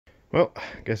Well, I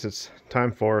guess it's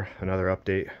time for another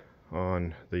update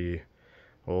on the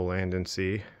whole Land &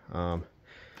 Sea.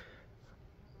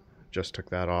 Just took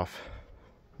that off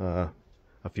a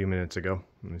few minutes ago.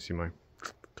 Let me see, my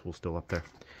tool's still up there.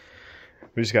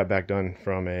 We just got back done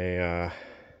from a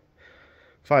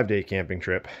 5-day camping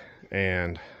trip,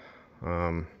 and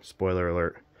spoiler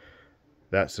alert,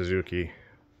 that Suzuki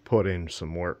put in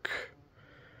some work.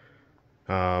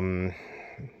 Outdrive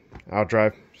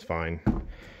is fine.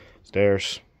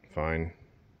 Stairs, fine.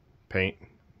 Paint,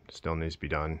 still needs to be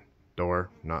done. Door,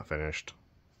 not finished.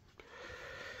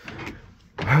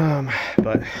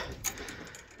 But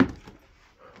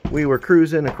we were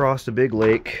cruising across the big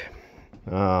lake.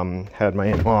 Had my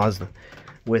in-laws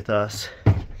with us,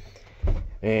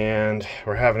 and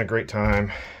we're having a great time.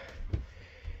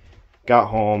 Got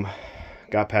home,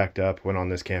 got packed up, went on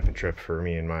this camping trip for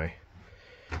me and my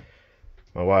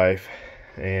wife,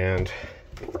 and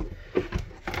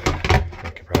I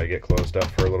could probably get closed up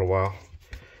for a little while.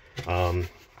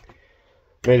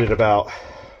 Made it about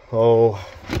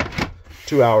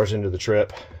 2 hours into the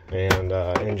trip, and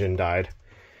engine died.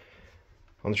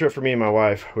 On the trip for me and my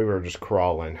wife, we were just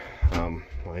crawling.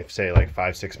 I say like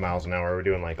 5-6 miles an hour. We're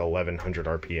doing like 1100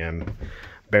 RPM,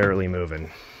 barely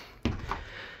moving.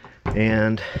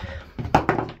 And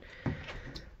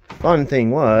fun thing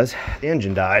was, the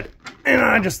engine died, and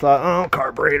I just thought, oh,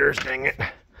 carburetors, dang it.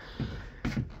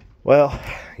 Well,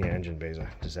 yeah, engine bay's a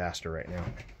disaster right now.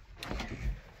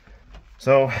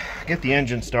 So, get the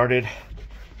engine started,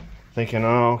 thinking,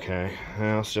 oh, okay,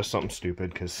 well, it's just something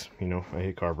stupid, because, you know, I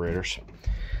hate carburetors.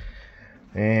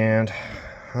 And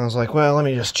I was like, well, let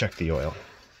me just check the oil.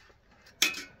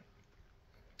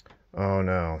 Oh,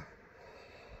 no.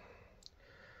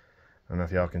 I don't know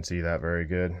if y'all can see that very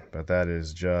good, but that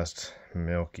is just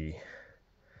milky.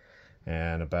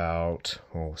 And about,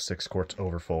 6 quarts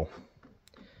over full.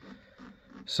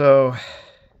 So,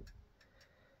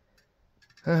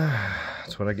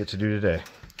 that's what I get to do today.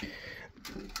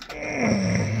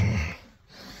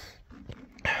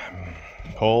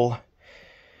 Pull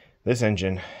this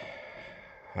engine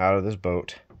out of this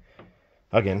boat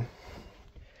again.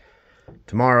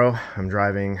 Tomorrow I'm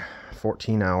driving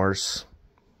 14 hours,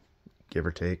 give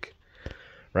or take,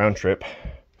 round trip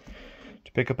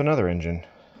to pick up another engine,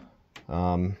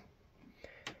 a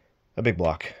big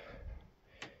block.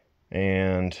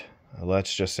 And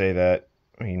let's just say that,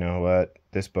 you know what,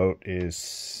 this boat is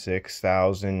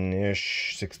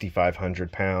 6,000-ish,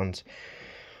 6,500 pounds.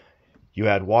 You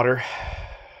add water,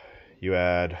 you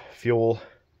add fuel,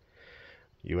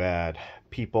 you add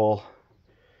people,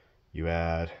 you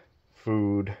add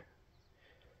food,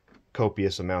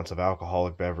 copious amounts of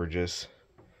alcoholic beverages.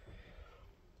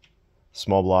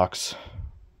 Small blocks,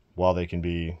 while they can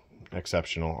be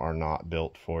exceptional, are not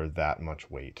built for that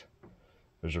much weight.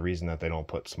 There's a reason that they don't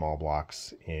put small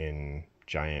blocks in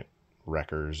giant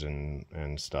wreckers and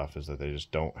stuff, is that they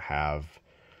just don't have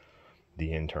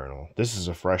the internal. This is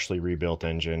a freshly rebuilt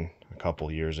engine a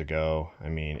couple years ago. I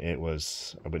mean, it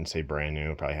was, I wouldn't say brand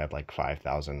new, it probably had like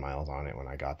 5,000 miles on it when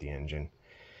I got the engine.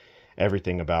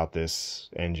 Everything about this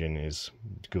engine is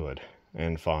good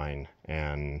and fine,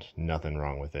 and nothing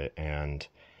wrong with it. And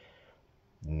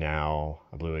now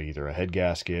I blew either a head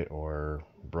gasket or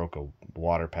broke a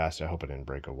water passage. I hope I didn't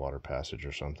break a water passage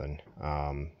or something.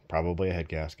 Probably a head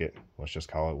gasket. Let's just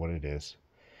call it what it is.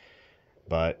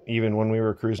 But even when we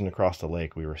were cruising across the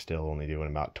lake, we were still only doing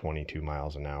about 22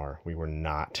 miles an hour. We were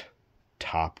not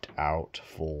topped out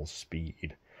full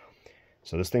speed.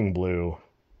 So this thing blew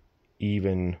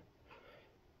even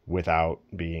without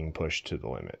being pushed to the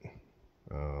limit.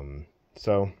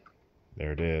 So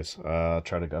there it is. I'll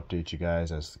try to update you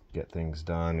guys as get things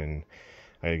done, and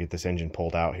I gotta get this engine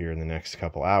pulled out here in the next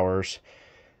couple hours.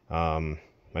 My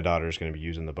daughter's gonna be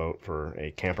using the boat for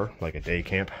a camper, like a day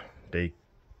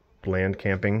land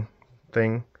camping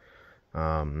thing. So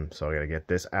I gotta get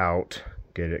this out,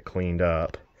 get it cleaned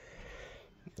up,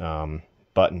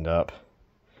 buttoned up,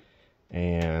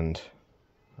 and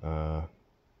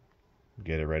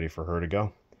get it ready for her to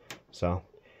go. So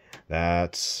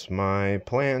that's my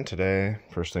plan today.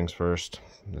 First things first,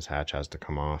 this hatch has to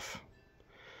come off.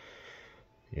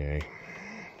 Yay.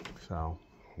 So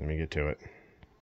let me get to it.